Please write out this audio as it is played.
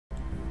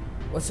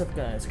What's up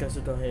guys,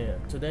 kazuto here.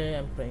 Today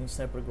I'm playing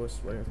Sniper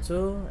Ghost Warrior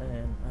 2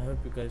 and I hope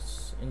you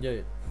guys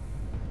enjoy it.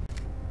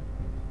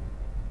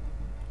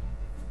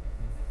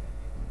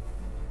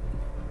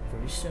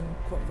 Precision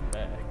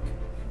quarterback.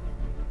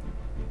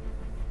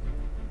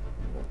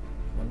 Oh,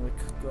 1 week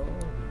ago.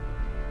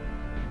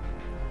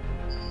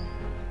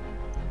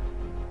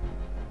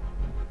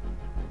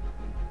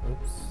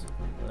 Oops,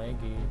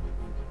 laggy.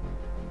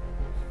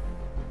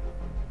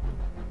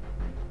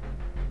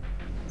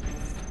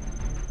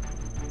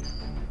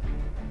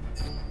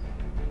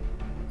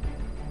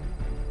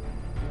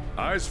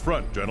 Eyes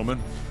front, gentlemen.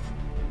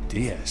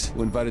 Diaz,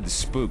 who invited the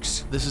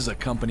spooks? This is a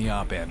company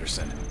op,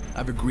 Anderson.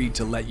 I've agreed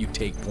to let you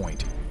take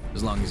point,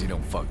 as long as you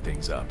don't fuck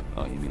things up.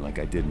 Oh, you mean like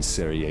I did in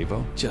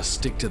Sarajevo? Just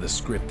stick to the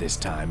script this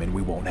time and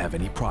we won't have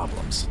any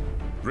problems.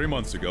 3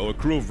 months ago, a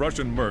crew of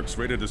Russian mercs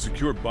raided a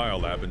secure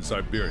biolab in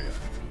Siberia.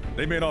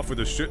 They made off with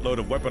a shitload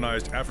of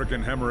weaponized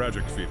African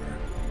hemorrhagic fever.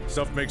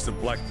 Stuff makes the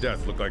Black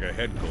Death look like a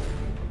head cold.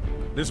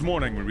 This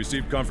morning, we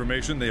received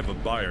confirmation they have a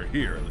buyer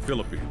here in the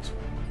Philippines.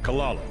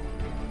 Kalalo,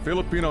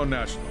 Filipino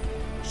national,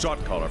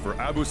 shot caller for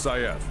Abu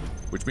Sayyaf,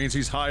 which means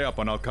he's high up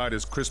on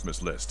Al-Qaeda's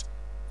Christmas list.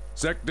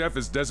 SecDef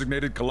has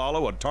designated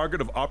Kalalo a target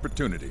of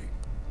opportunity.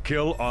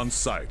 Kill on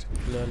sight.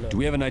 Do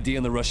we have an idea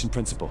on the Russian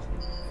principal?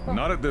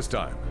 Not at this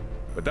time,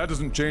 but that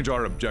doesn't change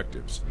our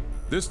objectives.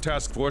 This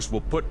task force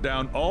will put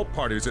down all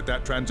parties at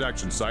that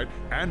transaction site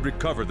and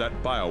recover that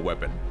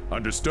bioweapon.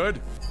 Understood?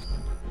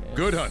 Yes.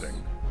 Good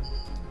hunting.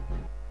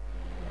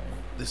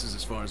 This is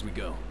as far as we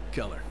go.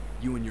 Keller,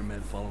 you and your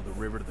men follow the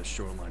river to the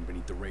shoreline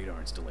beneath the radar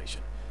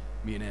installation.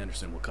 Me and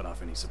Anderson will cut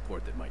off any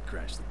support that might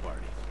crash the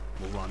party.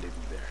 We'll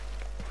rendezvous there.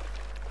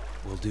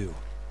 Will do.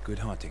 Good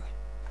hunting.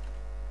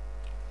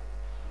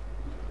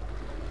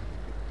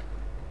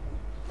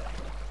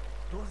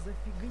 Что за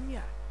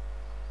фигня?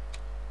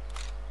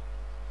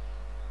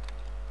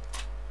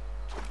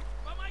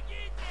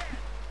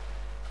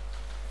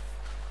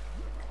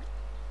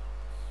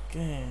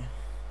 Okay.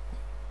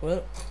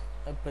 Well,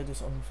 I play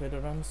this on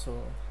veteran,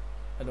 so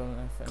I don't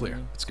have Clear.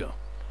 any Let's go.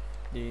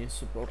 the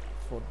support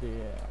for the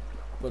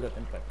bullet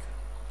impact.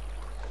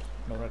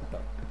 No red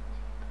dot.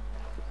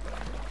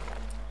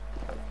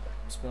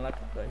 Smell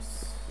like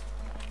guys.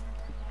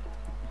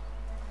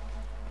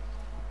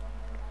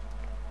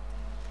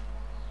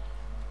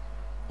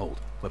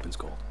 Hold. Weapons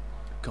cold.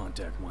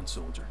 Contact 1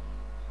 soldier.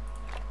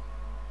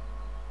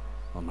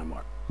 On my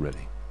mark.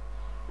 Ready.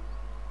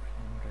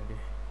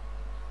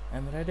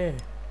 I'm ready.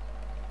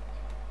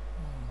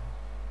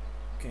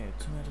 Okay,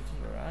 2 meters to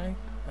the right.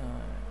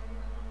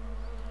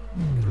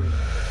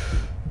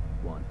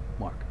 1.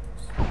 Mark.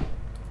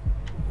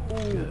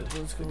 Good.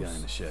 The guy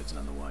in the shed's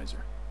none the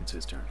wiser. It's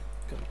his turn.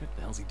 Good.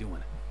 The hell's he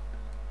doing?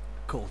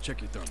 Cole, check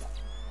your thermal.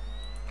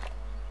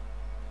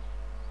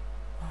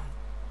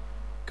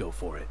 Go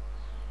for it.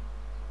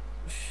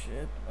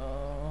 Shit.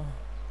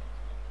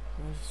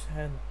 Where's his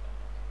head?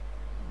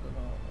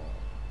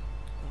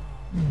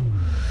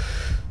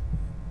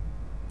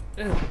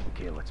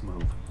 Okay, let's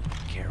move.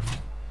 Careful.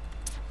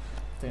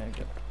 I think I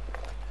get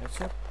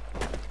headshot.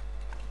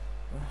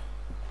 I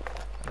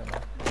don't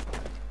know.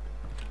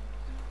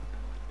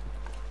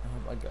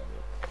 I got it.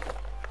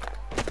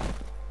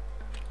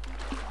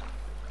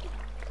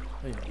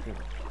 Oh yeah, good.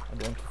 I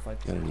don't want to fight.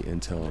 Got any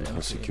intel on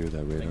how secure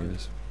that radar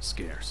is?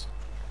 Scarce.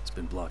 It's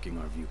been blocking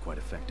our view quite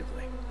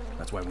effectively.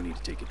 That's why we need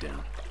to take it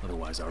down.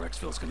 Otherwise, our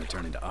exfil's gonna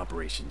turn into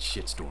Operation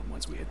Shitstorm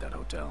once we hit that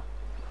hotel.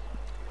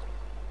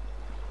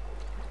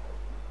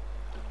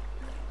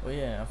 Oh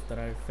yeah, after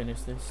I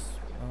finish this,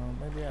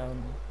 maybe I'll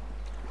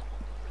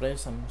play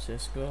some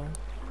CSGO,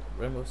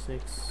 Rainbow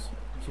Six,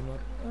 Gmod,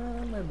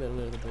 maybe a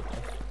little bit of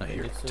I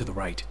hear it. To the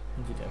right.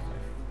 GTA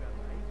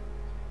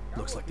 5.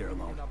 Looks like they're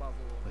alone.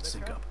 Let's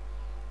sync up.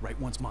 Right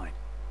one's mine.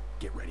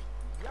 Get ready.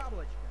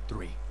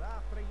 3,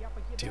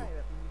 2.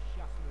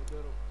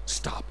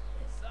 Stop.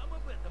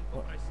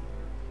 Holy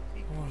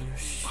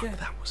shit. Fuck,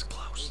 that was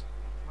close.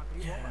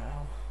 Yeah.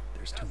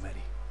 There's too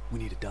many. We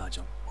need to dodge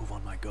them. Move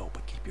on my go,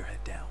 but keep your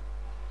head down.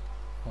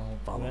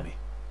 Follow okay. me.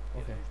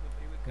 Okay.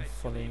 I'm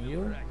following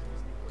you.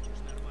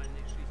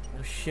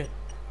 Oh shit.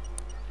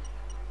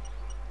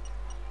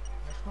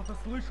 Я что-то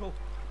слышал.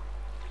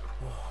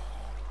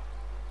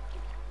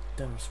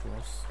 That was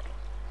close.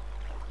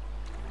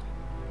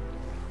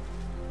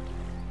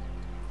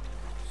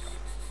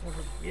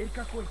 Может, зверь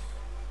какой?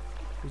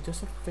 It's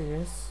just a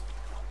face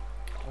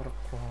or a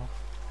claw.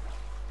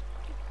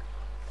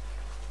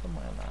 Come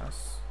on,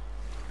 ass.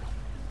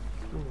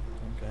 Ooh,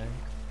 okay.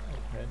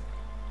 Okay.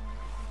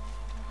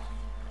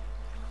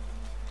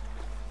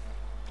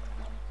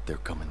 They're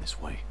coming this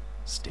way.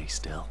 Stay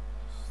still.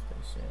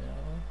 Stay still.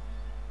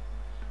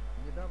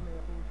 Недавно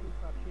я получил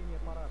сообщение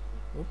по рации.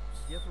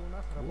 Oops. Где-то у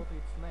нас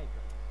работает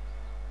снайпер.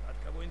 От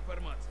кого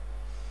информация?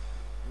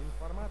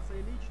 Информация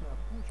лично от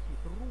кучки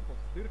трупов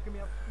с дырками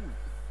от пуль.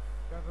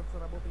 Кажется,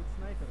 работает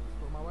снайпер и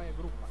штурмовая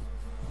группа.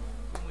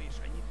 Думаешь,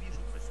 они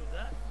движутся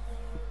сюда?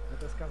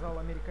 Это сказал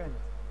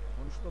американец.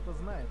 Он что-то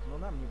знает, но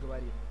нам не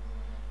говорит.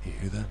 You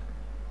hear that?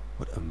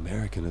 What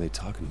American are they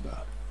talking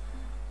about?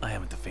 I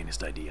haven't the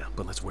faintest idea,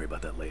 but let's worry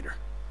about that later.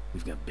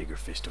 We've got bigger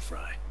fish to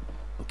fry.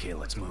 Okay,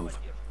 let's move.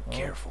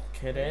 Careful.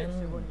 Okay Скорее then,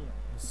 всего, нет.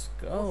 let's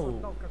Босс go.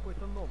 отдал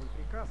какой-то новый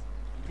приказ,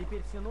 и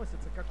теперь все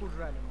носятся как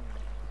ужаленные.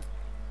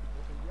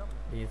 Это явно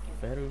Be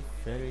very,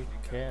 very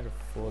careful.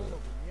 голову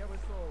не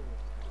высовывать.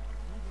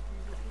 Видите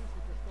или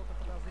слышите что-то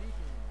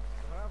подозрительное,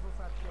 сразу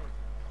сообщайте.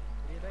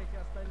 Передайте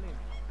остальным.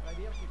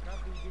 Проверки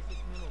каждые 10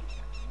 минут.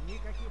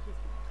 Никаких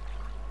искусств.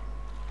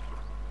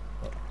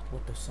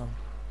 What the sun?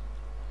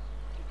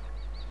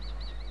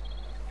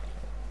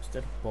 Is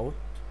that a boat?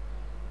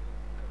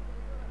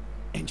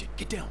 Engine,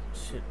 get down.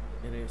 Shit,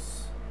 it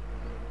is.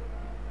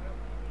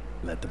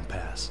 Let them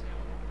pass.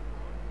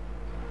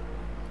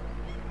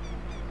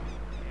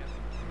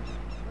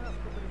 Нас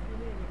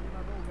подразделение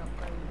ненадолго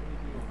оставили в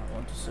регионе. I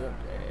want to serve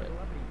that.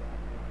 Была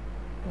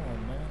приятная. Oh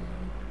man.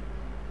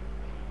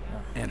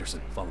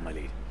 Anderson, follow my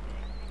lead.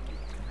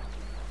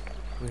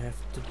 We have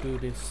to do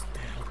this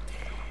stealthy.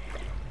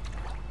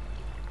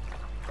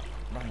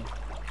 Run.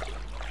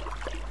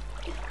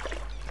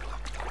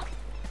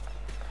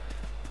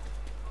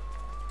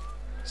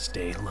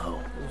 Stay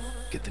low.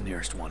 Get the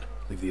nearest one.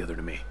 Leave the other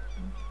to me.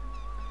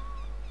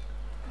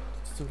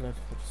 It's too late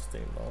for to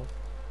stay low.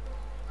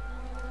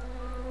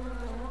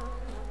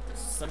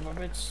 Son of a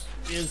bitch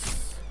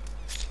is.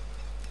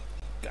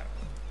 Got him.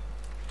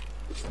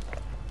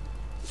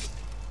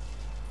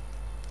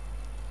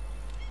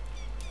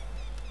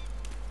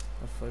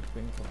 Avoid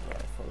being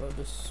covered. Follow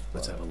this.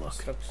 Let's have a look.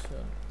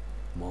 Instruction.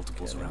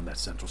 Multiples Okay. around that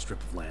central strip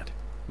of land.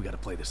 We gotta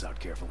play this out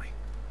carefully.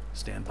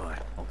 Stand by.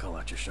 I'll call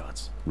out your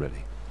shots.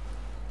 Ready.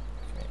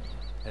 Okay.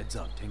 Heads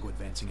up. Tango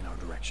advancing in our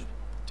direction.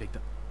 Take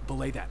the...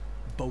 Belay that.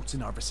 Boats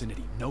in our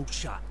vicinity. No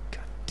shot.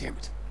 God damn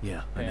it.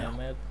 Yeah, I know. Damn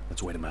it.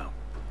 Let's wait him out.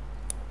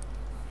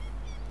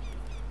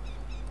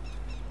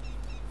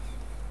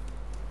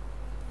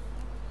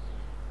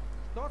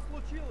 Что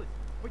случилось?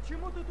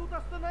 Почему ты тут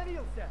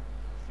остановился?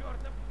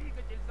 Чертов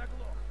двигатель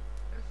заглох.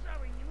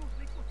 Ржавый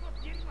ненужный кусок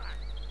дерьма.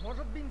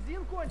 Может,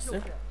 бензин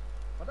кончился?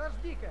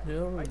 Подожди-ка.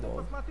 There we Пойду go.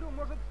 посмотрю,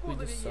 может, в We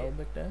кузове just saw есть.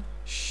 back there.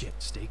 Shit,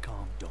 stay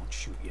calm. Don't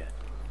shoot yet.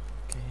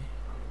 Okay.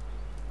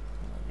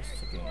 Just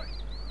checking it.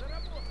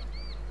 Заработал.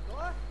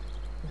 Что?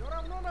 Все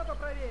равно надо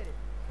проверить.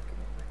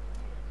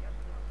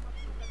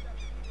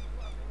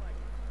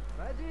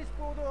 Садись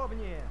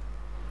поудобнее.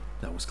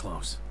 That was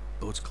close.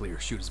 Boat's clear.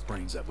 Shoot his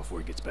brains out before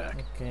he gets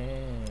back.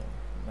 Okay.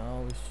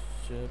 Now we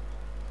should.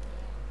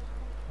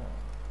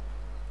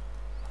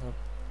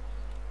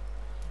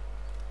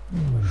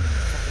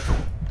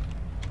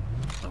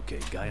 Okay,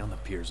 guy on the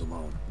pier's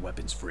alone.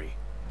 Weapons free.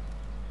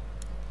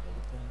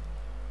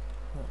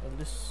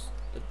 This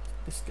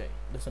guy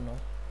doesn't know.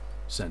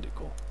 Send it,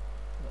 Cole.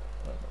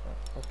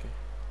 Okay.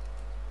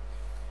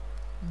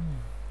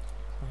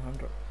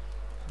 100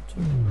 to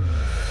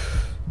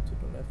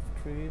the left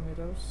 3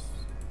 meters.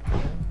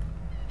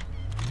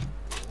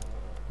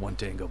 One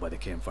Tango by the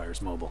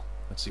campfire's mobile.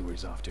 Let's see where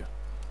he's off to.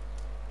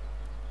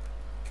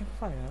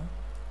 Campfire.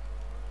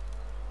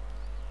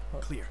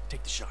 Clear.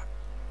 Take the shot.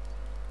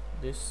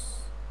 This.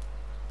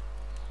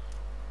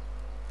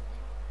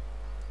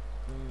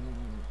 I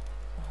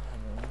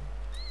don't know.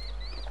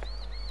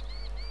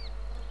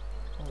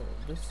 Oh,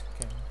 this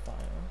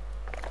campfire.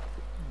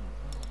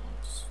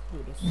 Let's do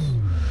this. Do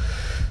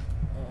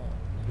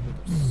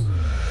this.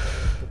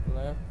 To the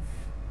left.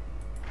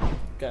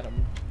 Got him.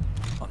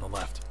 On the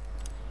left.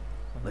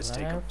 On Let's the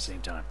take him. left.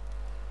 Same time.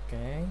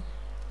 Okay.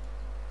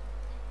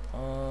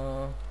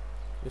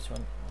 Which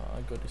one?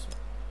 I go this one.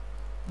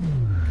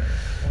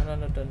 Okay.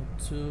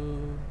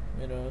 102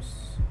 meters.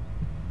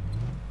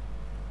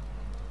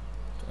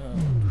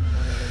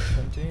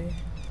 120.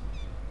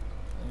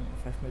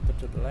 5 meters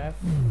to the left.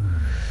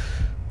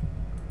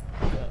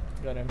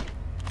 Got him.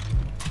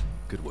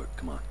 Good work.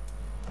 Come on.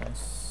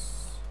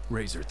 Nice.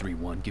 Razor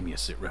 3-1. Give me a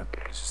sit rep.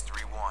 This is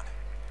 3-1.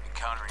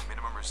 Encountering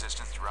minimum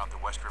resistance throughout the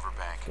West River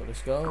Bank. So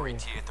let's go.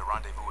 Repeat, the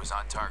rendezvous is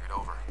on target,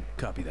 over.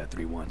 Copy that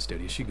 3-1.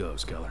 Steady as she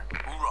goes, Keller.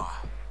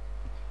 Hoorah!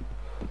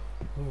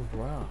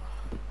 Hoorah.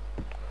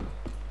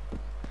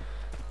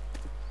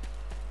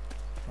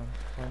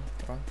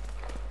 Run.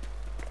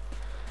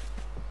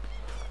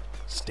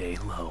 Stay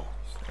low.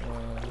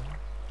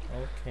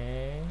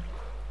 Okay.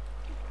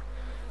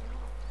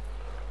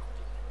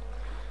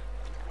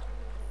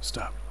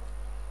 Stop.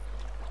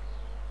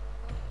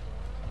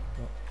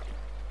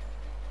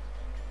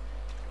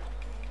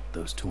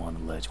 Those two on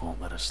the ledge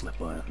won't let us slip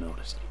by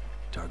unnoticed.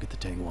 Target the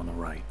Tango on the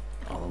right.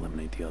 I'll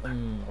eliminate the other.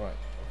 Right.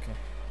 Okay.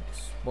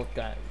 It's both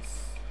guys.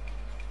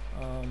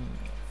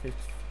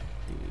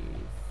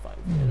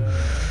 55 meters.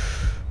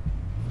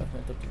 5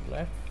 meters to the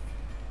left.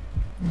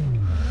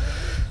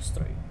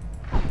 Straight.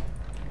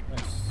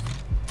 Nice.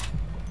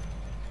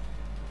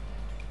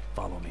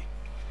 Follow me.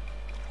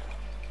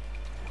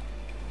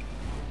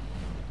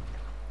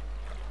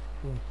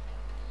 Ooh.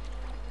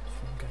 This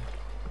one guy.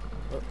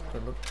 Oh,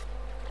 good look.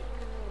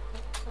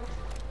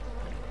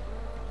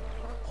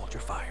 Hold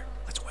your fire.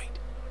 Let's wait.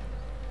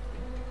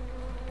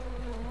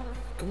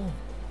 Come on.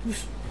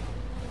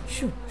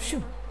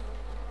 Shoot.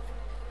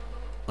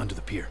 Under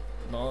the pier.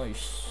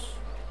 Nice.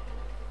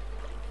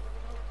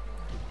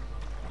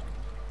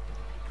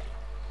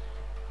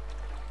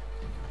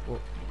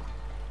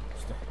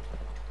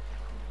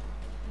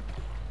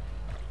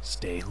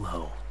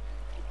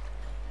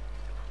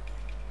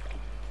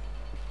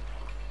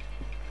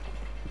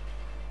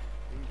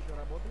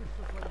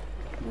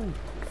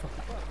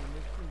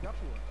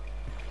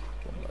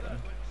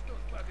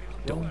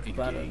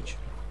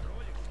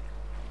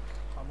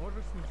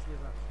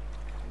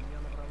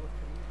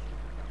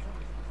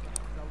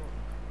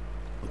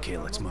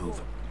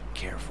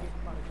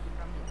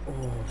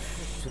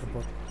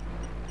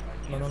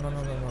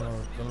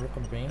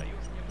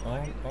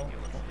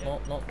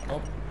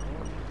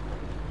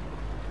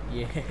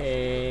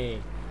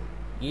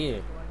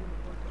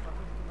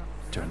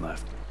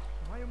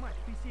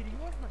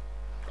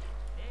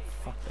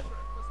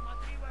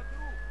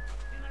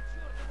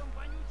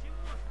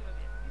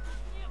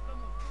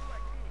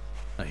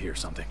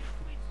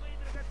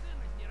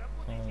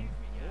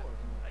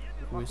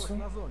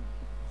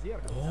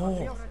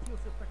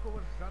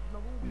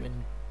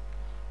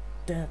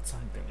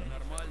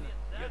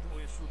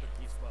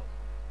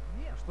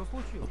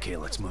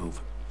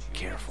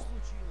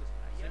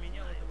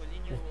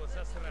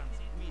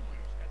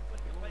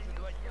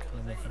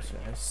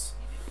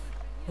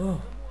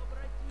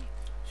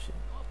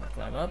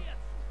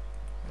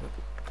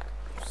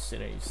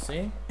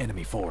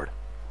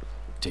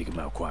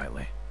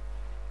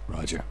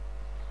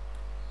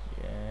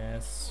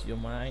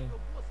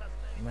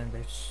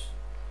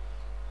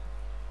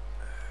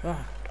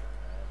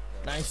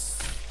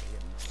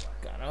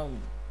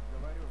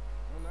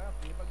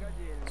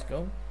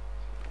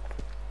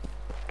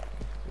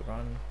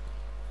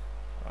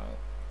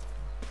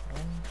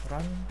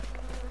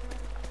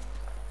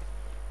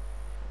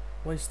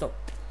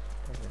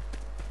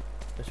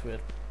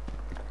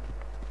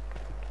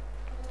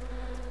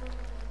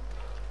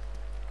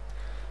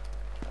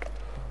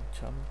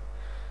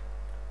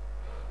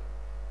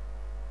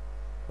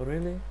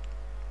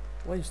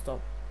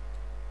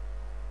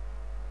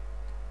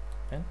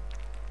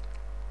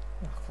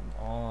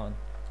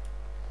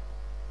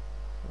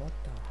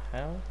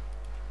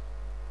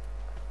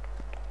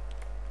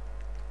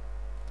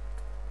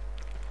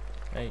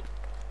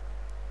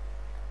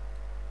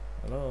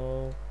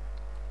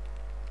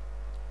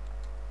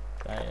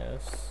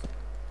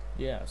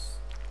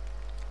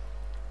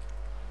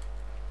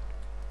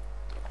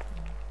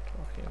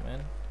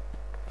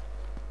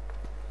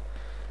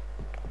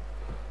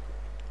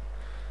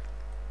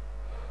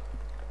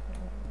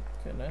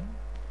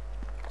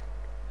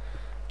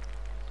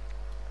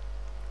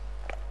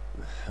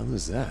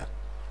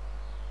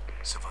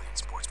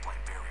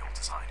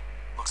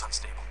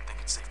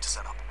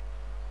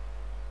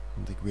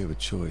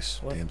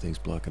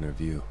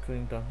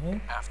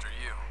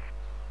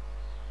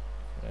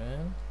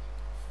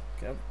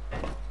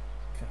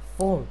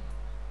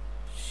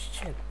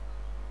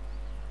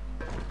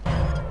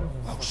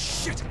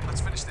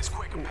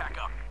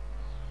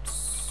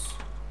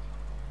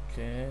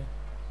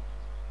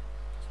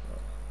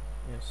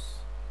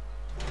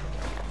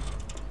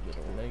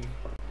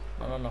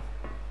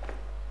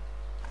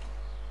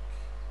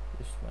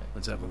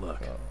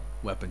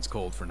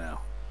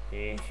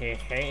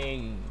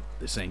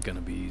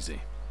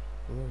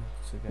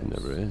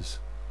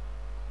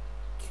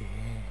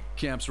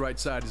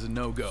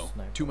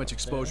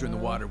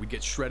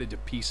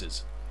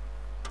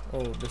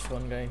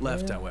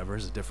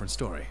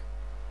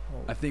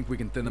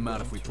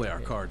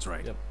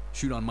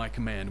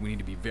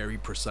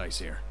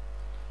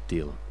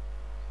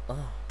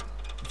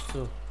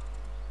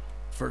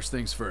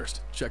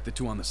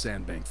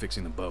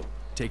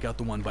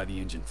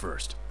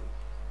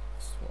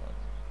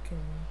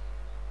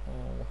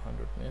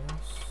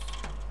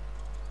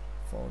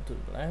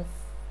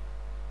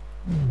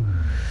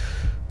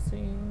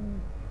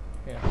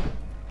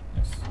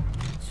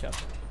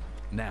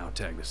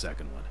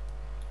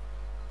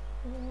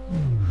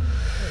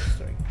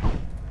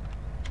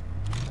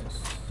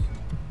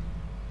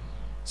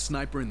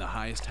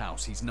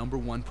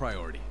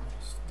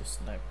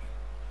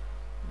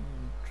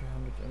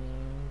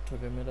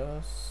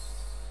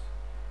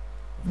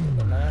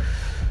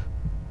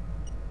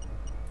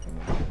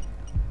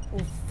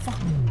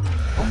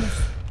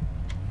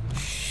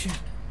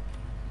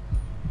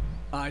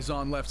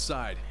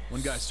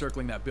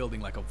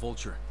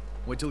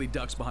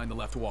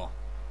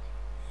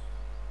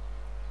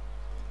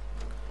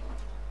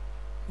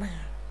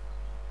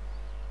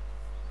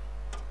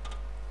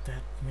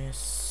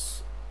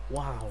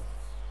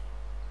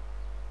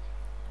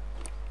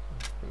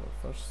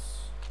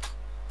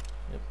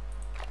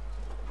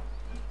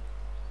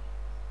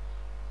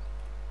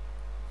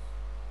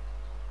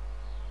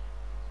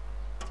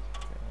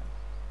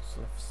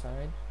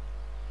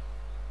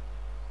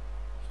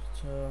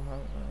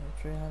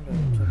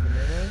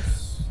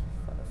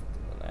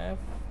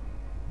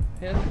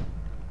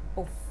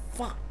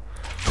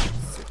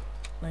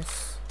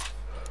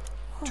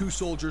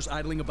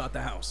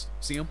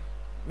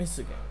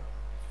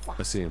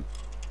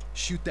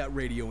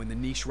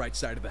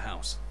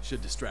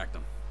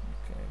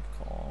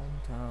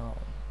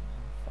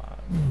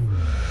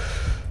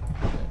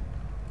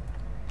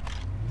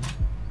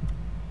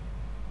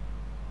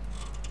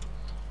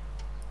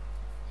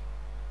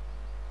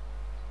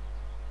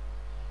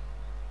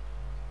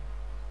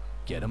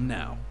 Get him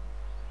now.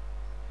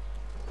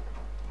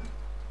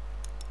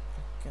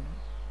 Can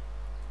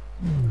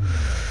I?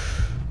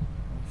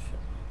 Oh shit.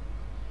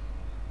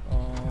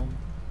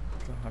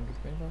 200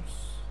 meters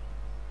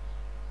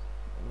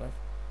left.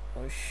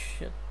 Oh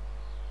shit.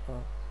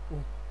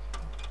 Ooh.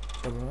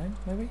 Double line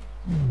maybe?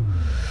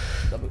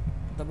 Double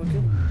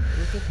kill?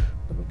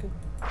 Double kill?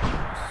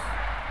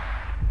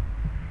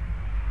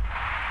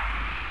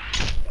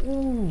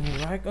 Ooh,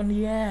 right on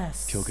the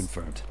ass. Kill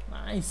confirmed.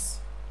 Nice.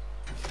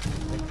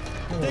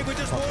 Think we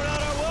just wore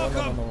out our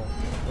welcome? No.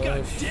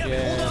 God damn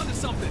it, hold on to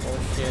something. Oh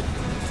shit.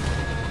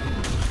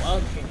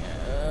 Fucking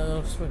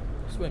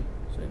swing.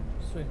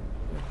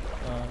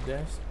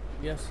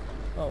 Yes.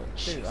 Oh,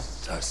 there you are.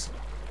 Jesus.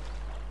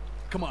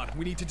 Come on,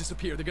 we need to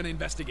disappear. They're gonna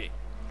investigate.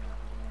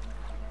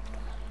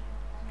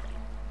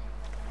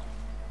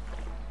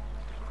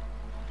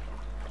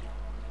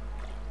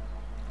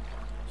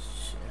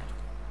 Shit.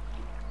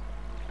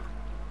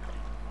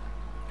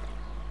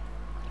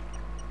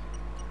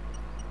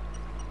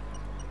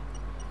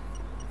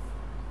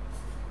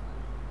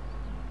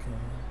 Okay.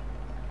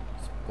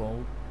 It's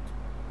boat.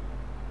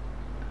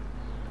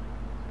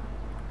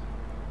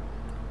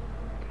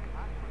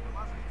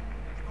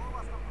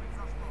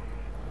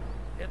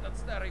 Этот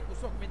старый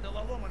кусок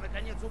металлолома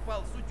наконец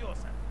упал с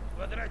утеса. В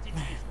квадрате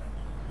чисто.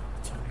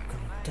 I'm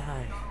gonna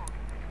die.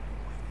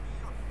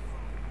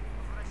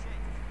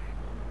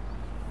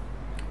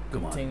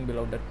 Come on. Thing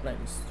below that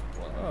place.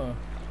 Oh.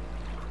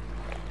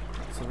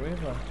 It's a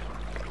river.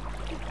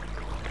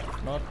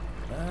 Not.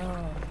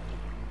 Oh.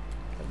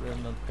 We're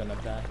not gonna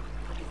die.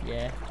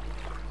 Yeah.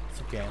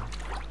 It's okay.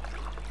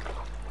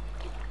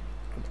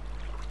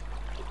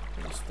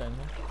 Can you stand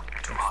here?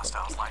 Two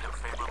hostiles lined up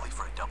favorably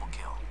for a double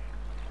kill.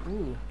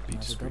 Ooh, Be another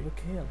discreet. double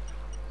kill.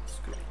 That's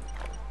good.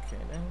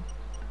 Okay then.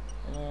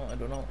 Oh, I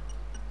don't know.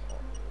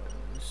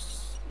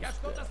 Я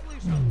что-то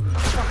слышал.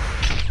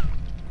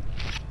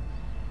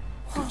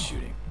 Good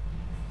shooting.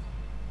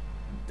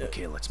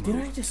 Okay, let's move.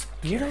 Did I just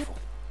do Careful.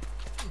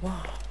 that?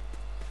 Wow.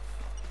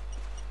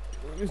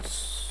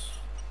 It's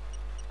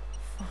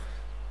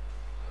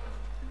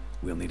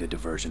We'll need a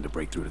diversion to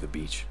break through to the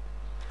beach.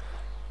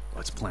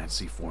 Let's plant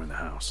C4 in the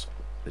house.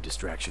 The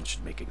distraction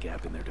should make a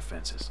gap in their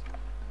defenses.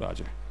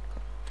 Roger.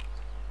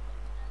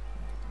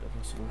 that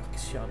was a lucky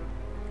shot.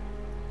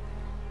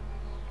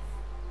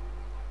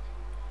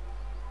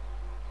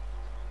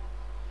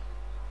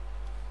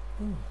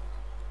 Ooh.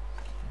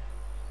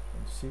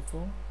 And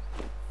C4.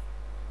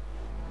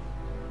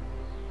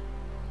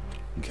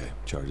 Okay,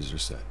 charges are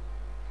set.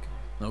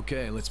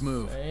 Okay, let's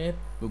move. Right.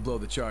 We'll blow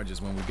the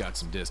charges when we've got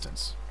some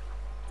distance.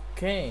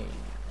 Okay.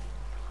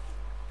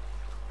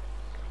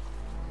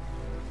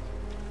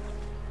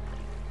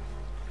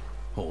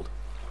 Hold.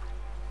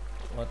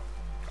 What?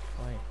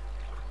 Why?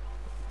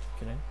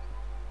 Can I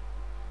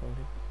hold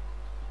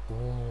it?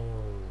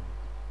 Oh.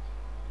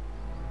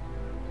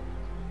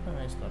 No,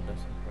 it's not that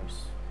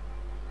impressive.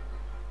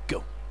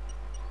 Go.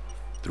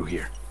 Through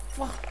here.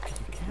 Fuck,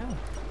 you can't.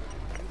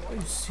 Oh,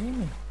 you see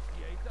me?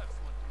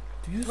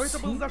 Do you Что это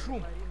see был me? за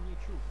шум?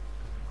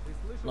 Ты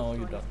слышал, No,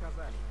 что you они don't.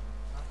 сказали?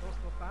 А то,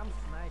 что там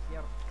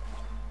снайпер.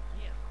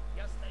 Нет,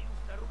 я стою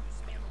вторую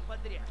смену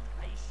подряд.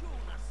 А еще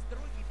у нас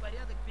строгий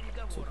порядок So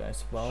переговоров.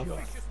 guys, well, Что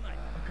еще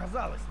снайпер?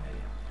 Оказалось,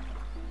 наверное.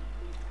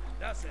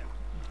 Да, сэр.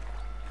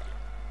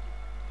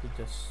 you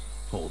just...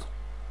 Hold.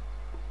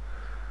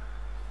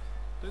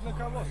 Ты на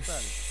кого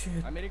ставишь?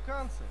 Shit.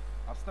 Американцы?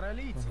 No,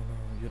 Австралийцы?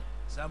 no, you...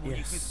 Сам у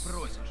них и Yes.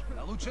 спросишь.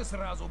 А лучше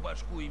сразу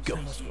башку им Go.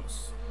 снеси.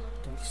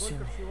 Don't you see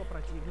Сколько me? всего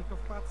противников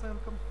по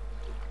оценкам?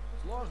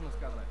 Сложно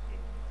сказать.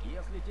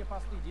 Если те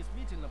посты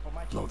действительно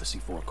помочили, Blow the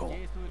C4, Cole.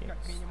 действует как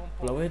Yes. минимум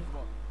Blow полный it.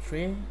 взвод.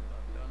 3,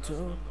 2,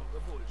 Намного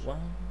больше. 1.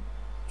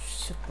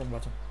 Shit, wrong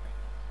button.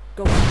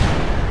 Go! Yeah!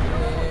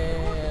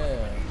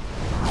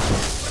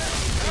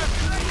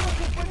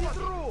 По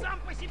ветру! Сам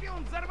по себе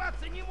он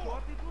взорваться не мог.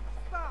 Вот ты тут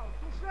встал!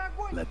 Туши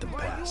огонь! Let them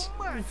Твою pass.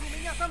 мать! У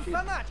меня там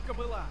заначка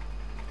была!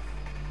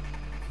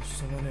 There's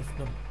so many of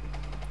them.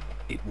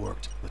 It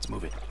worked. Let's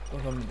move it. Oh,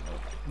 no,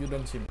 you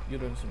don't see me. You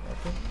don't see me.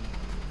 Okay.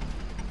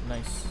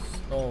 Nice.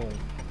 No.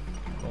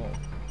 No.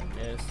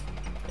 Yes.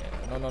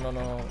 Yeah. No. No. No.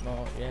 No.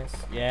 No. Yes.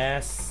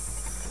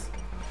 Yes.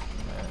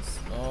 Yes.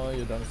 No,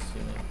 you don't see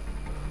me.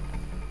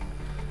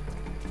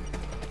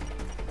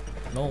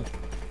 No.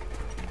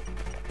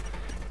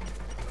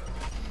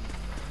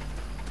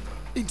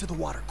 Into the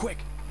water, quick!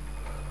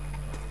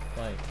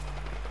 Why? Is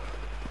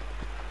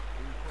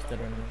there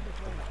any?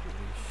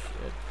 Holy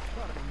shit.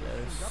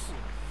 There's.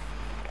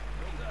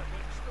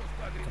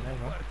 Can I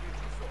run?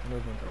 No.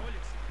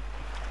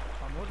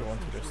 Don't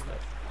want to risk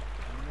that.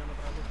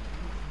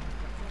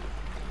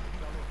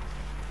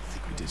 I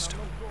think we did stop.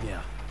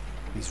 Yeah.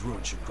 These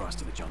ruins should cross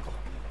to the jungle.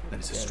 That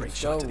is a Yeah, straight let's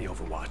shot to go. the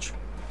Overwatch.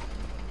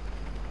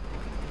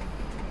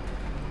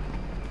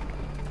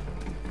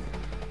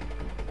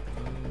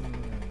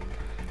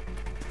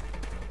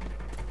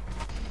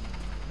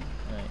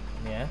 Này,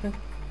 nhả thế.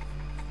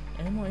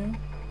 Ammo.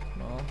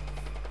 No.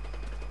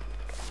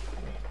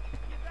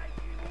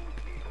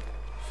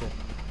 Shit.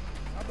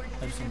 Обычные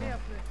Спасибо.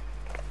 жилеты.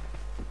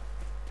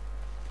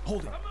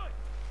 Hold it.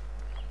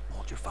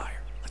 Hold your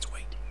fire. Let's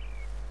wait.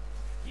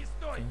 И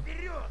стой,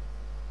 вперед!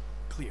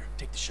 Clear.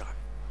 Take the shot.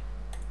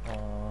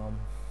 How?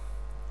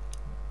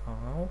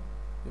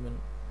 Even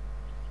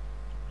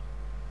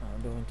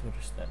I don't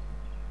understand.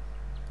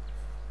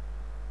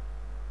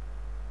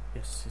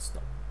 Yes, he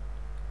stopped.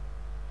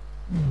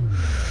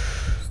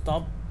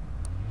 Stop.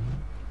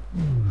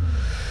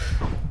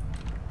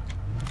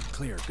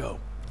 Clear. Go.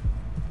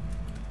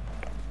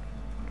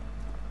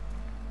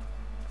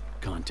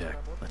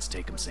 Contact. Let's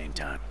take them same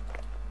time.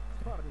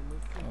 Парни, мы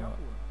с Сингапура.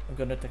 I'm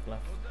gonna take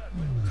left.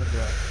 Take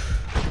right.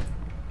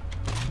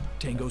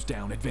 Tango's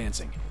down.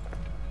 Advancing.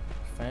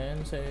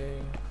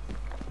 Fancy.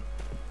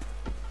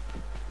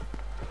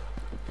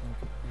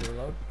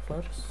 Reload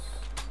first.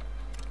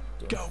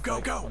 Don't Go,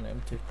 fight go. on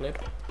empty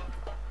clip.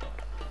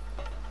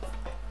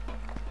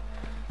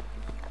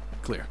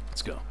 Clear.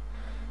 Let's go.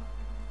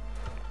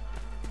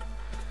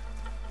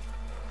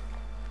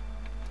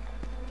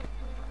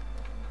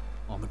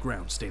 On the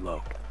ground. Stay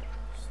low.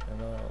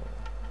 Hello.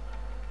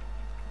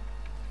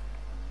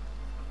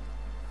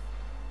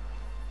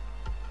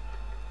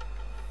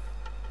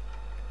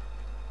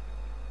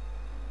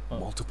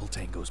 Multiple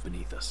tangos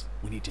beneath us.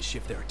 We need to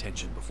shift their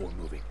attention before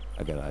moving.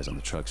 I got eyes on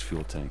the truck's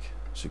fuel tank.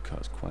 Should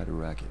cause quite a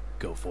racket.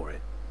 Go for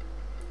it.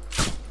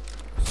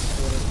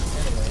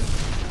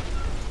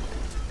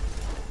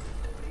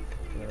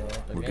 Anyway.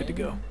 We're good to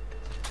go.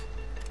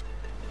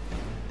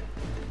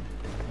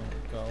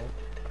 Go.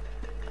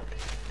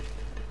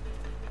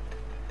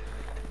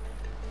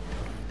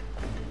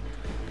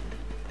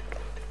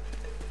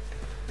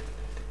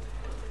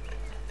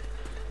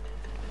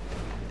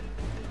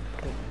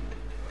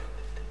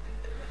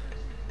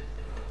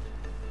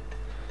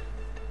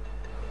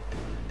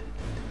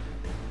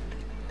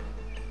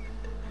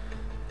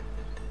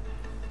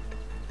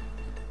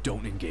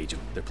 Don't engage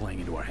them. They're playing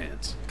into our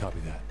hands. Copy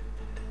that.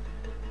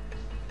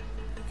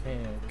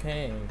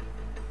 Okay.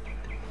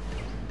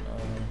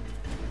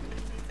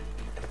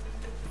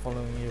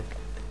 Following you.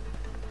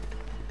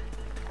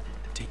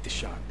 Take the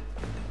shot.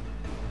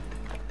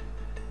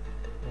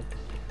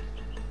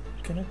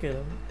 Can I kill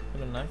him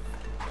with a knife?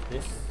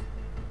 This?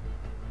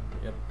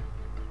 Yep.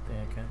 I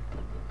think I can.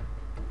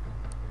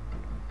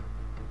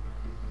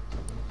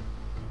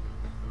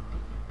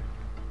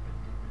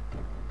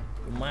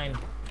 You're mine.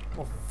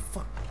 Oh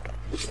fuck.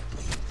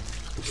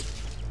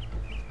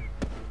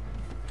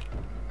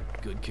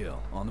 Good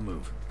kill. On the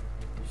move.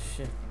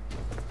 Shit.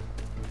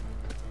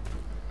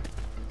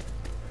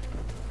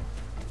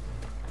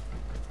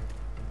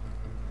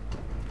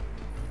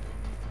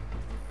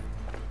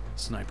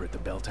 Sniper at the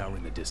bell tower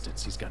in the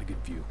distance. He's got a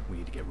good view. We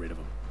need to get rid of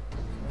him.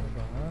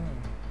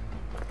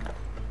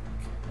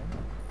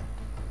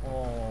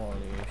 Holy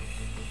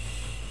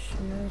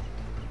shit.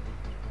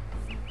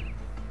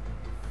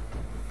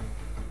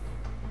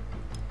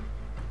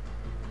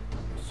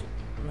 Shit,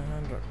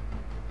 900.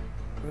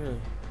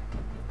 Really?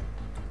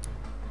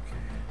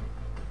 Okay.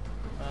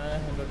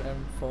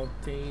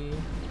 940.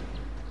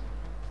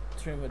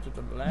 3 meters to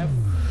the left.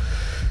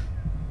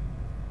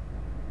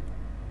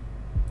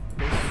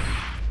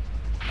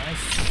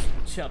 Nice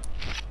shot.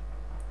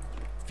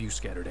 Few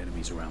scattered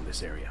enemies around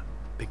this area.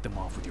 Pick them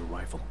off with your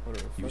rifle.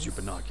 Use your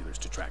binoculars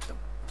to track them.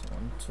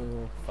 1,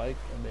 2, fight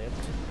on the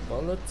empty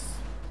bullets.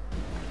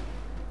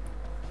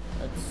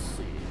 Let's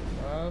see.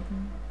 1.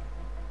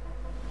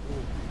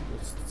 Ooh,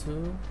 that's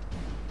 2.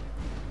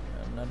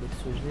 Another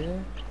 2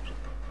 here.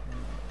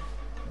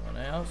 One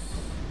else.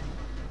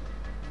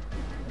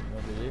 And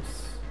maybe this.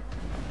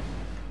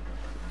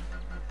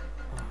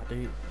 Ah,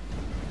 they.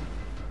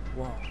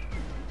 Wow.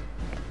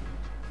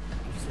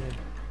 You see? Okay.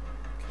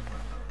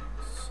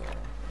 So,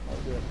 how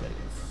do I play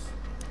this?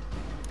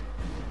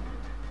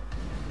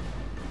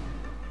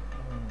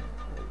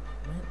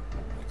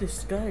 Where'd this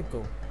guy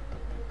go?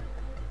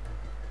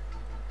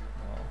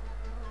 Oh,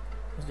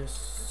 let's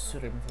just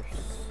shoot him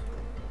first.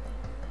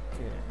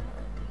 Okay,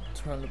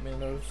 200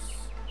 meters.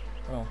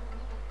 No,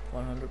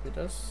 100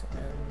 meters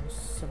and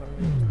 7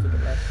 meters to the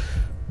left.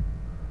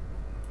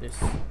 This.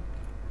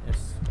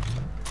 Yes.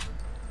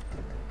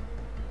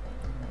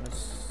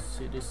 Let's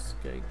see this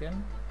guy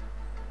again.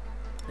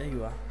 There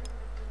you are.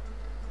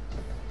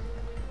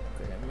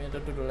 Okay, a meter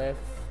to the left.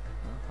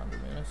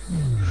 100 meters.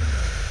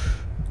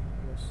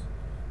 Yes.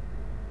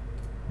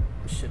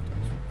 Shit.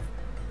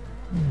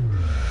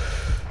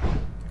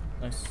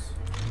 Nice.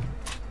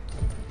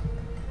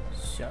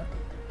 Shot.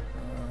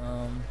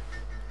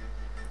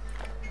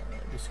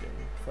 This guy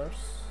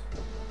first.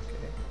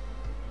 Okay.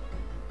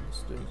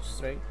 Let's do it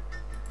straight.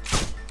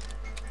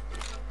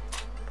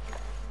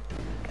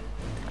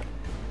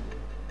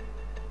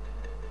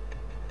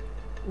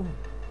 Ooh.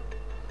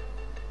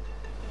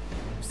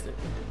 Is that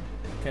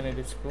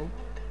Kennedy School?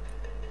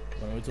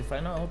 One way to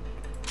find out.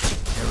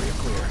 Area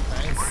clear.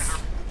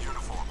 Nice.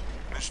 Uniform.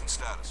 Mission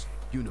status.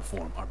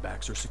 Uniform. Our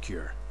backs are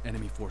secure.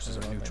 Enemy forces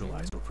are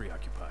neutralized or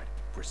preoccupied.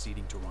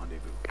 Proceeding to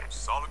rendezvous.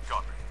 Solid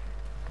copy.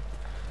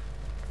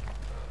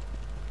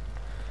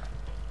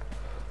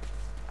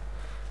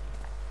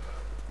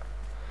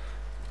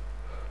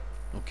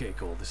 Okay,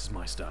 Cole. This is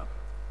my stop.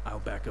 I'll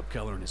back up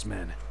Keller and his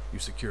men. You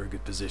secure a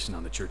good position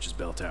on the church's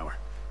bell tower.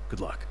 Good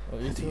luck. Oh,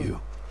 And to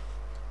you.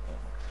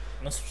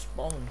 Let's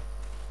spawn.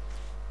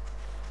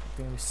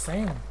 Being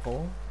same,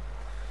 Paul.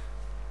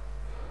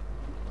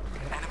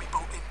 Enemy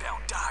boat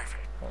inbound. Dive.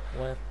 Oh,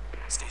 where?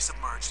 Stay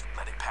submerged.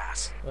 Let it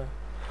pass. Where?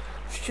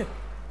 Shit.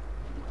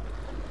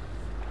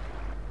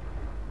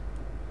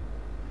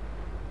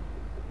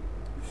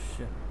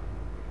 Shit.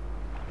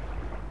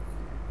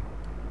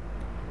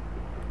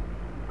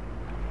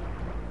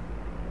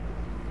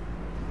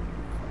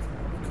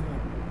 Come on.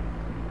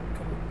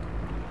 Come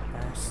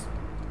on. Nice.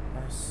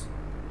 Nice.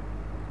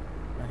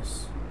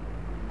 Nice.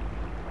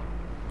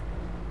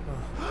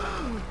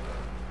 Oh.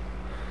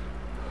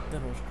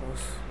 That was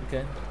close.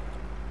 Again.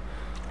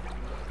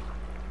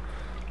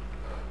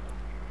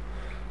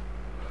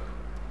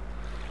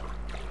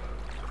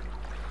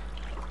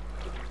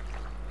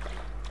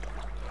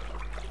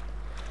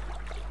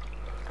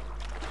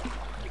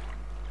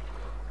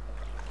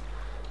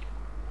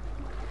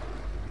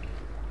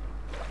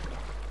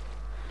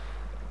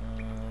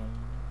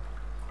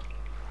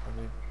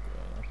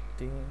 I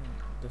think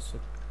there's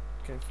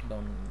a cave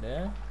down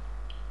there.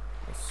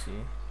 Let's see.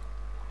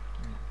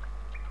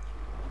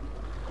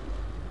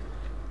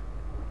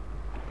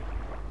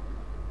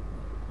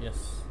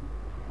 Yes.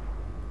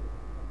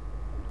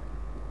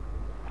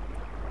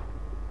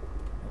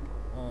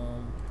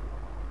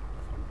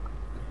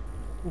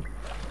 Ooh.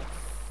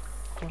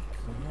 Fucking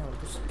hell,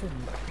 this scared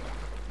me.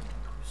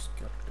 You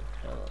scared the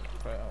hell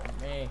out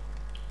of me.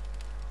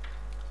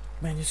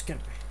 Man, you scared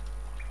me.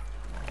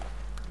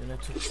 You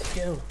need to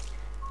kill.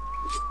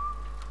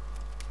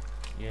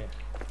 Yeah.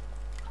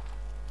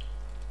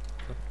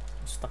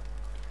 I'm stuck.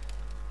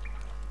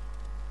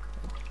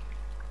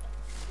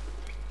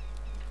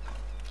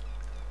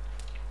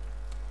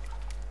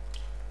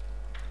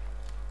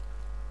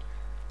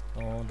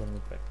 Oh, don't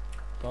look back.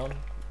 Don't.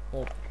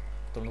 Oh,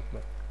 don't look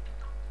back.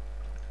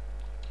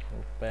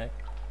 Look back.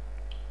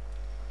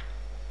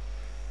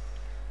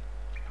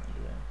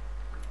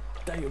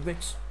 Die, you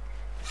bitch.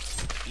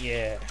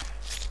 Yeah.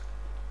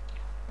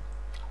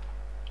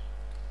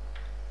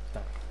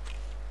 Done.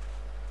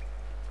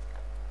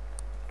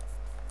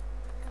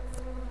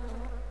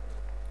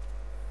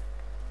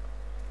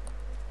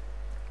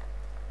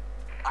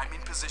 I'm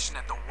in position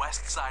at the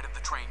west side of the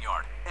train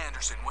yard.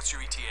 Anderson, what's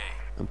your ETA?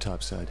 I'm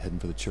topside, heading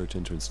for the church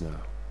entrance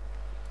now.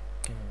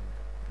 Okay,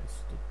 that's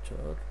the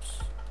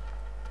church.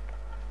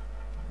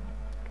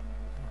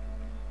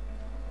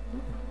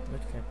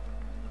 Red cap.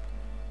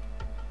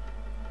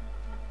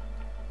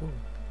 Ooh,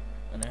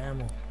 an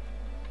ammo.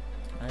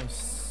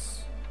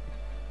 Nice.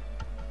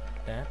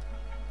 That.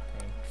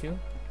 Thank you.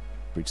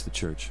 Reach the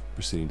church,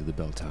 proceeding to the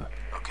bell tower.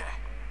 Okay.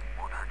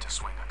 Won't hurt to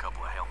swing a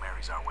couple of Hail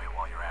Marys our way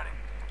while you're at it.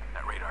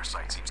 That radar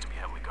site seems to be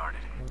heavily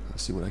guarded. I'll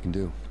see what I can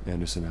do.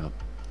 Anderson out.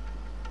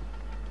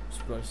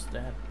 Surprise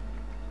that.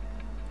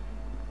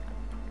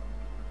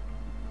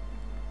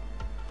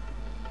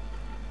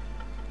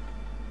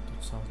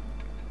 That's all.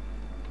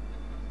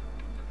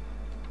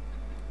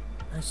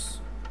 Nice.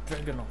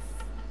 Dragon off.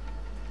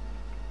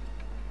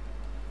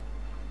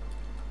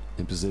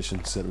 In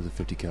position, set with a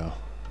 50 cal.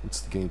 What's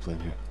the game plan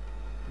here?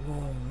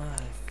 Whoa, nice.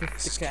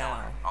 This is 50 cal.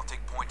 Keller. I'll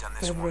take point on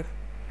this Favorite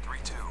one.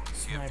 3-2.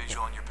 You have sniper.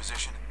 visual on your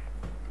position?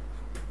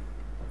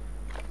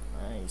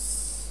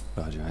 Nice.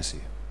 Roger, I see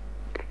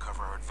you.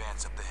 Cover our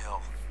advance up the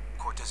hill.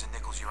 Cortez and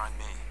Nichols, you're on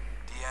me.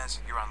 Diaz,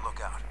 you're on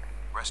lookout.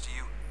 Rest of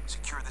you,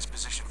 secure this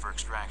position for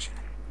extraction.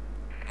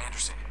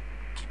 Anderson,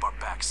 keep our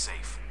backs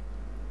safe.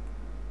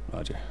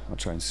 Roger, I'll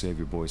try and save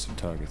your boys some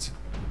targets.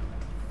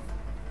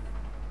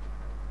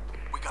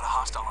 We got a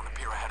hostile on the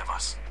pier ahead of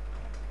us.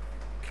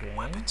 Okay.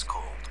 Weapons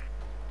cold.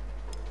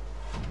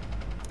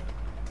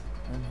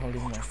 I'm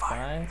holding Hold my your fire.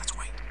 fire. Let's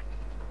wait.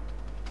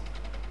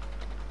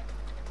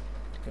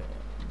 Okay.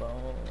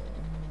 Bow.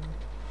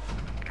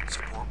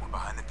 Support, we're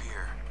behind the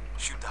pier.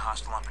 Shoot the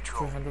hostile on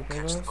patrol. 300 Catch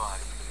meters. the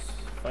body.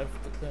 5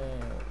 to the...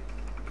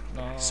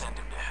 No. Send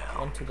him to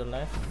hell. 1 to the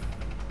left.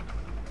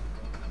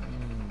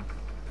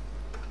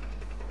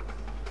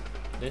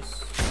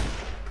 This.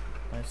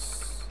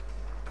 Nice.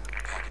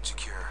 Package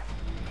secure.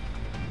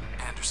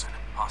 Anderson,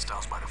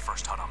 hostiles by the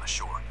first hut on the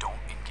shore. Don't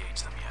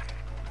engage them yet.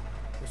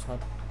 This hot.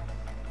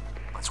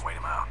 Let's wait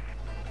them out.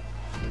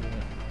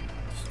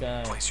 This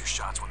guy. Place your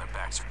shots when their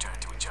backs are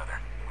turned to each other.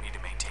 We need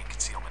to maintain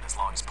concealment as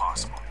long as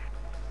possible.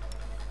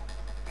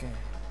 Okay.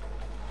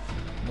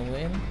 No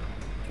win.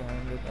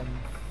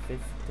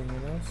 250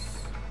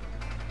 meters.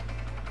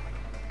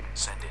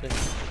 Send it.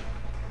 This.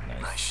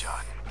 Nice Nice.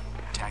 shot.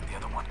 Tag the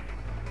other one.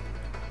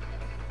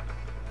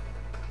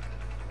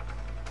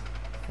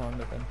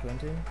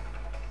 420.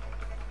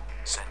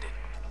 Send it.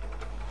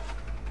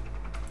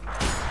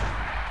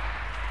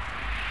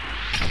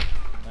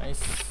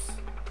 Nice.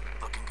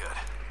 Looking good.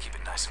 Keep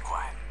it nice and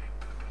quiet.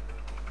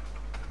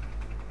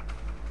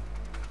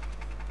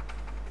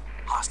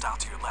 Hostile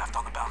to your left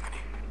on the balcony.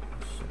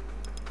 Shit.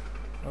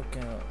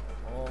 Okay.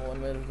 Oh,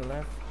 1 meter to the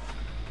left.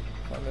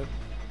 100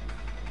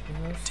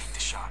 meters. Take the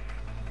shot.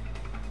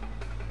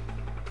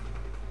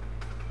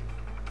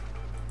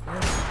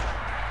 Yes.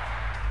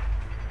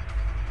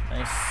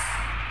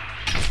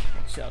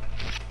 next shot.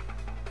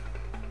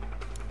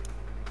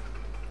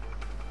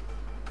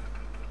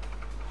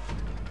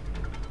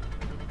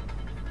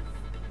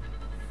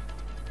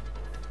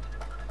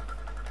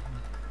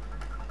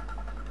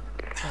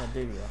 Oh,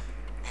 there we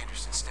are.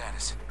 Anderson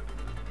status.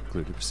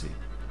 Clear to proceed.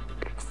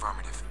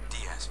 Affirmative.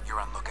 Diaz, you're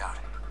on lookout.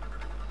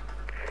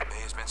 The bay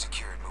has been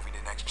secured. Moving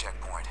to next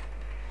checkpoint.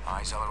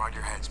 Eyes all around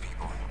your heads,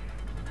 people.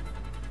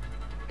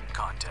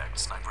 Contact.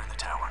 Sniper in the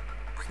tower.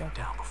 Bring him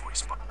down before he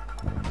spots.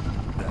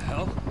 The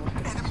hell?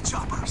 Enemy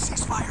chopper!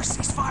 Cease fire!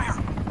 Cease fire!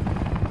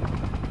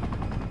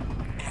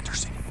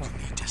 Anderson, you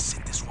need to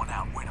sit this one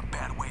out. We're in a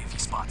bad way if he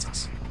spots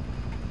us.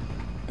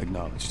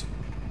 Acknowledged.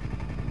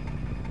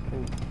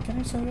 Oh, can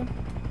I sell them?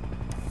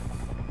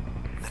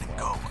 Let him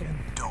go.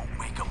 Don't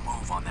make a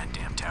move on that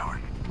damn tower.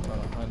 No,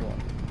 I don't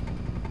want.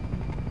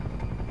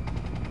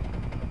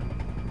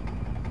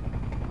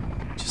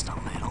 Just a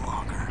little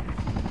longer.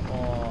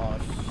 Oh,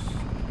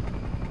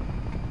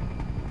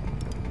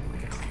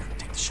 Clear.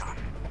 Take the shot.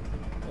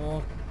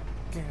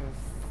 okay.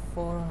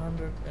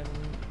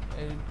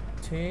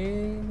 480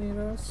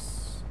 meters.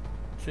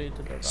 Straight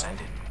to the right. Send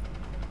it.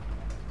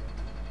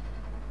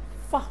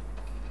 Fuck.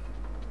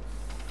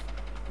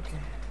 Okay.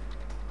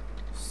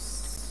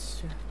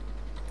 Shit.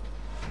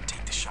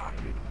 Take the shot.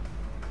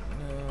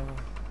 No.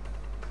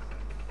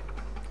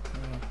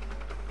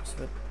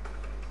 Split.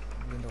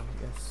 Window.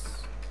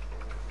 Yes.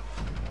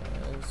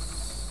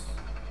 Yes.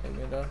 A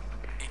window.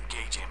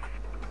 Engage him.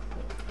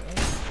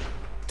 Okay.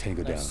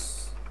 Tango down.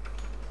 Nice.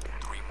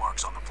 3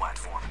 marks on the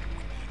platform. We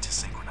need to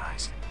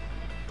synchronize.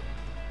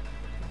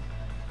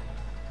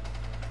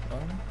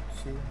 1,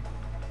 2.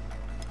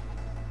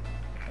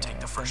 Take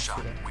the first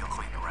shot. We'll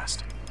clean the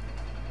rest.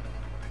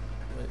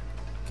 Wait,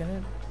 can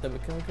I double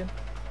kill again?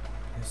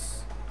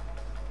 Yes.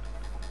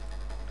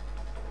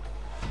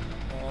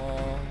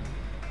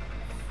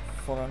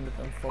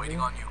 440. Waiting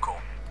on you,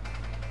 Cole.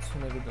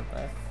 200 to the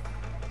left.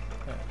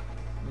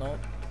 No,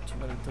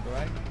 200 to the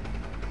right.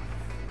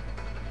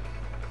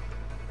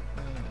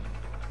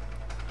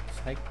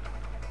 Psych.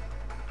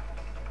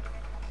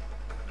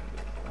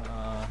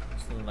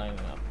 Still lining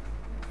up.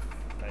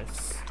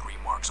 Nice. 3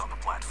 marks on the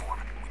platform.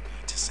 We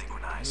need to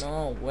synchronize.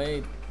 No,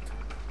 wait.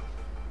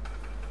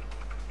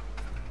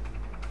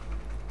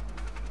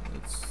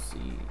 Let's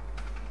see.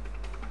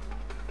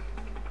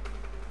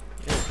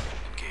 Yeah.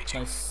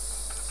 Engaging.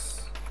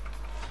 Nice.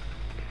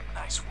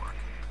 Nice work.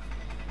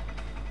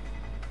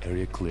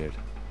 Area cleared.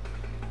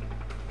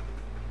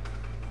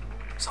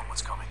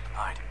 Someone's coming.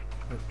 Hide.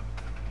 Yeah.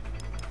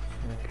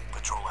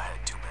 Patrol ahead.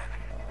 2 men.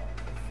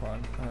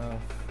 Front.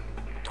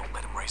 Don't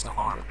let him raise an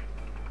alarm.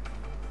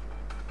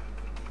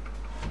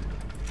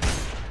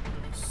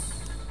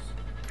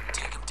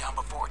 Take him down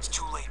before it's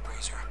too late,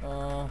 Razor.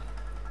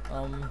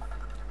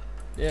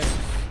 Yeah.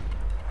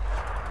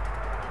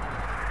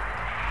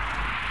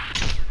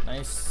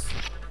 Nice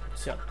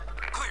shot.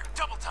 Clear.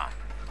 Double time.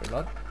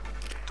 Reload.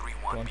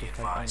 3-1, be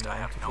advised. I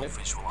have no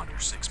visual on your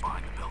 6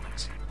 behind the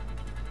buildings.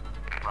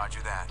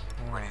 Roger that.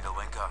 Ready to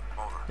link up.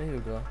 Over. There you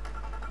go.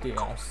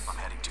 Cole, Yes. I'm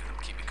heading to them.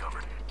 Keep me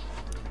covered.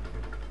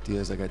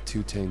 Diaz, I got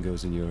 2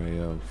 tangos in your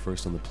AO.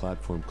 First on the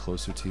platform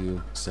closer to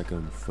you, second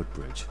on the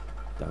footbridge.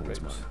 That one's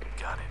Bridge. mine.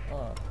 Got it.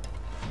 Oh.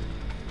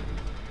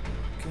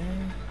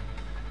 Okay.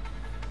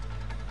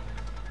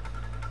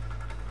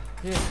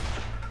 Yeah.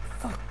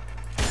 Fuck.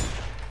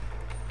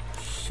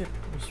 Shit.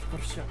 Miss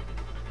first shot.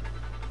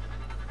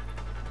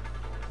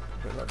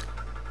 Reload.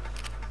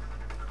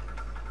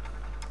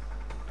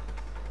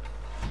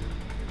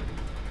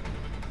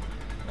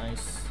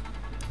 Nice.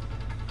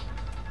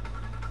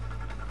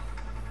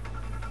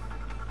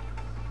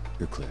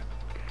 You're clear.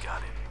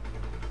 Got it.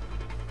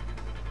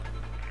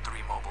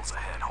 3 mobiles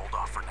ahead. Hold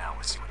off for now.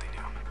 Let's see what they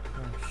do.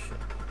 Oh shit.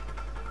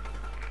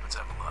 Let's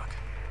have a look.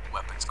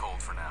 Weapons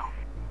cold for now.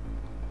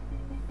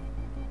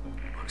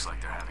 Looks like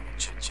they're having a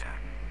chit chat.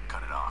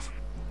 Cut it off.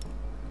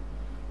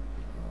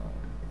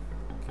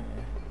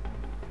 Okay.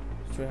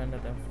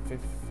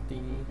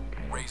 350.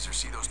 Razor,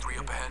 see those 3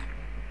 up ahead?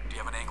 Do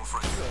you have an angle for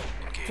it?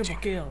 Engaging.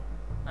 Triple kill.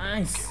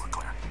 Nice. Okay, we're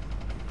clear.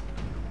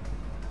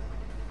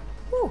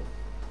 Woo.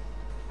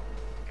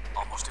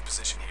 Almost in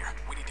position here.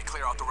 We need to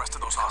clear out the rest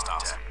of those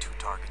hostiles. 2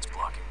 targets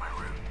blocking my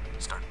route.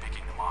 Start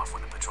picking them off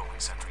when the patrolling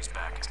sentry's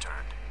back is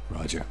turned.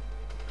 Roger.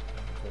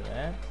 For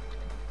that.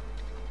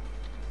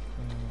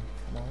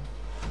 Come on.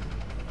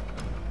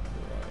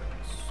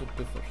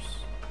 Super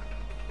first.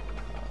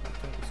 I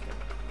think it's good.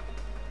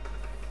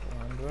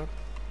 400.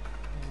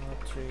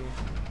 3.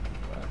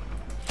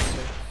 6.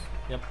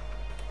 Yep.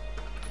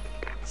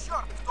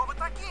 Черт, кто вы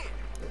такие?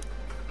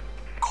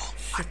 Cole,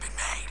 I've been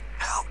made.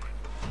 Help!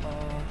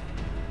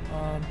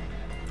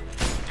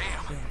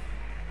 Damn.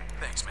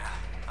 Thanks, man.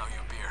 Owe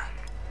you a beer.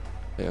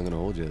 Hey, I'm gonna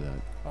hold you to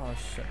that. Oh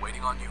shit.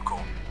 Waiting on you,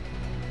 Cole.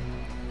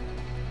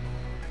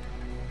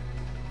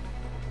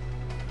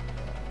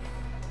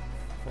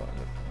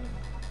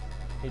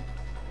 Hit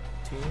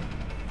 18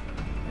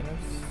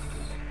 minutes.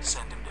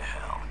 Send him to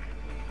hell.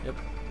 Yep.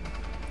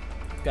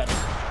 Got it.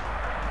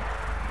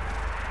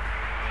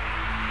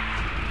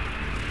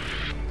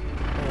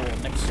 Oh,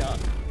 next shot.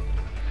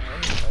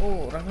 And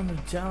Oh, Ragam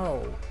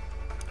hijau.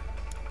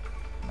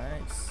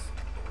 Nice.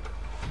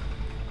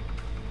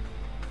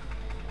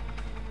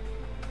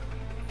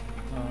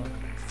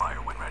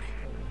 Fire when ready.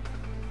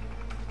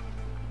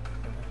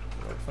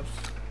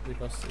 First,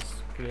 because it's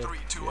clear.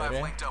 3-2,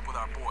 I've linked up with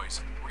our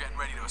boys. We're getting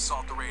ready to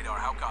assault the radar.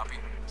 How copy?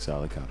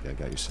 Solid copy. I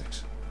got your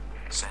 6.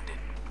 Send it.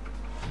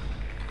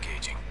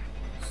 Engaging.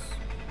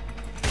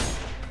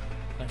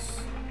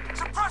 Nice.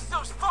 Suppress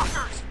those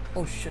fuckers!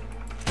 Oh shit.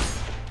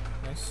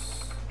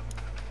 Nice.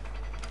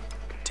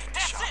 Take the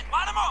shot. It!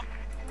 Line them up!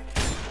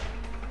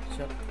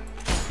 Shit.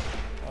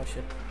 Oh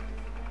shit.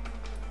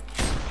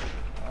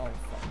 Oh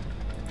fuck.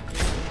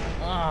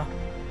 Ah!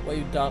 Why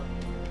you duck?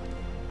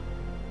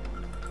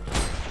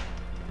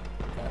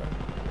 Got him.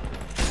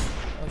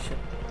 Oh shit.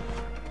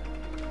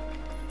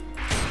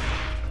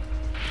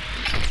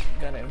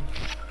 Got him.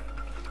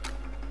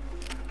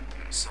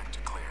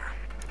 Sector clear.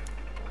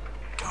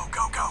 Go,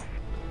 go, go!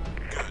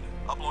 Good.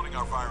 Uploading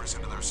our virus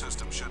into their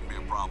system shouldn't be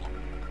a problem.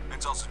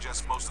 Intel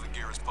suggests most of the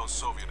gear is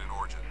post-Soviet in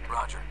origin.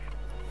 Roger.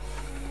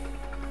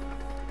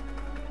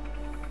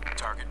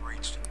 Target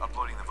reached.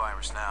 Uploading the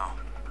virus now.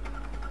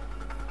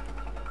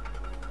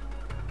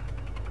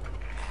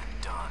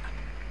 And done.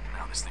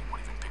 Now this thing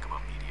won't even pick up a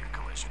meteor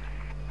collision.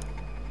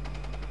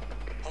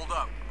 Hold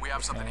up. We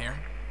have something here.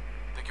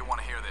 Think you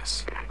want to hear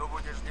this? Что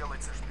будешь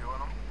делать со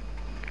шпионом?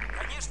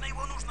 Конечно,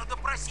 его нужно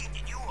допросить,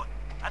 идиот.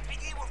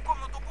 Отведи его в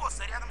комнату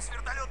босса рядом с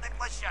вертолетной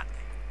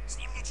площадкой. С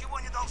ним ничего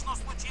не должно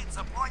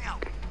случиться, понял?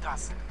 Да,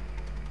 сэр.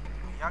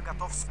 Я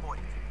готов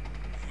спорить.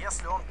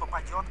 Если он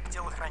попадет к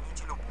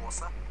телохранителю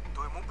босса,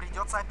 то ему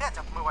придется опять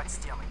отмывать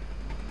стены.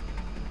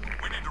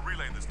 We need to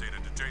relay this data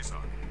to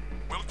JSON.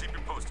 We'll keep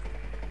you posted.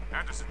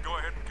 Anderson, go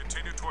ahead and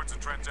continue towards the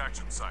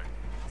transaction site.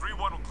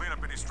 3-1 will clean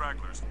up any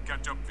stragglers and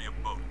catch up via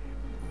boat.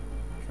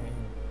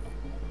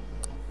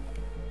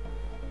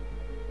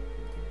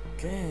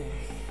 Okay.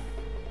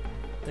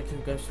 Thank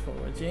you guys for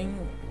watching.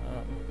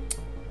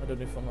 I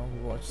don't even know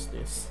who watched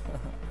this.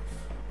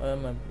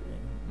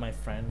 My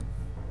friend,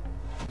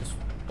 just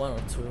 1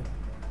 or 2.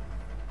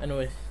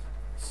 Anyway,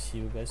 see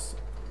you guys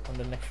on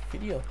the next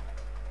video.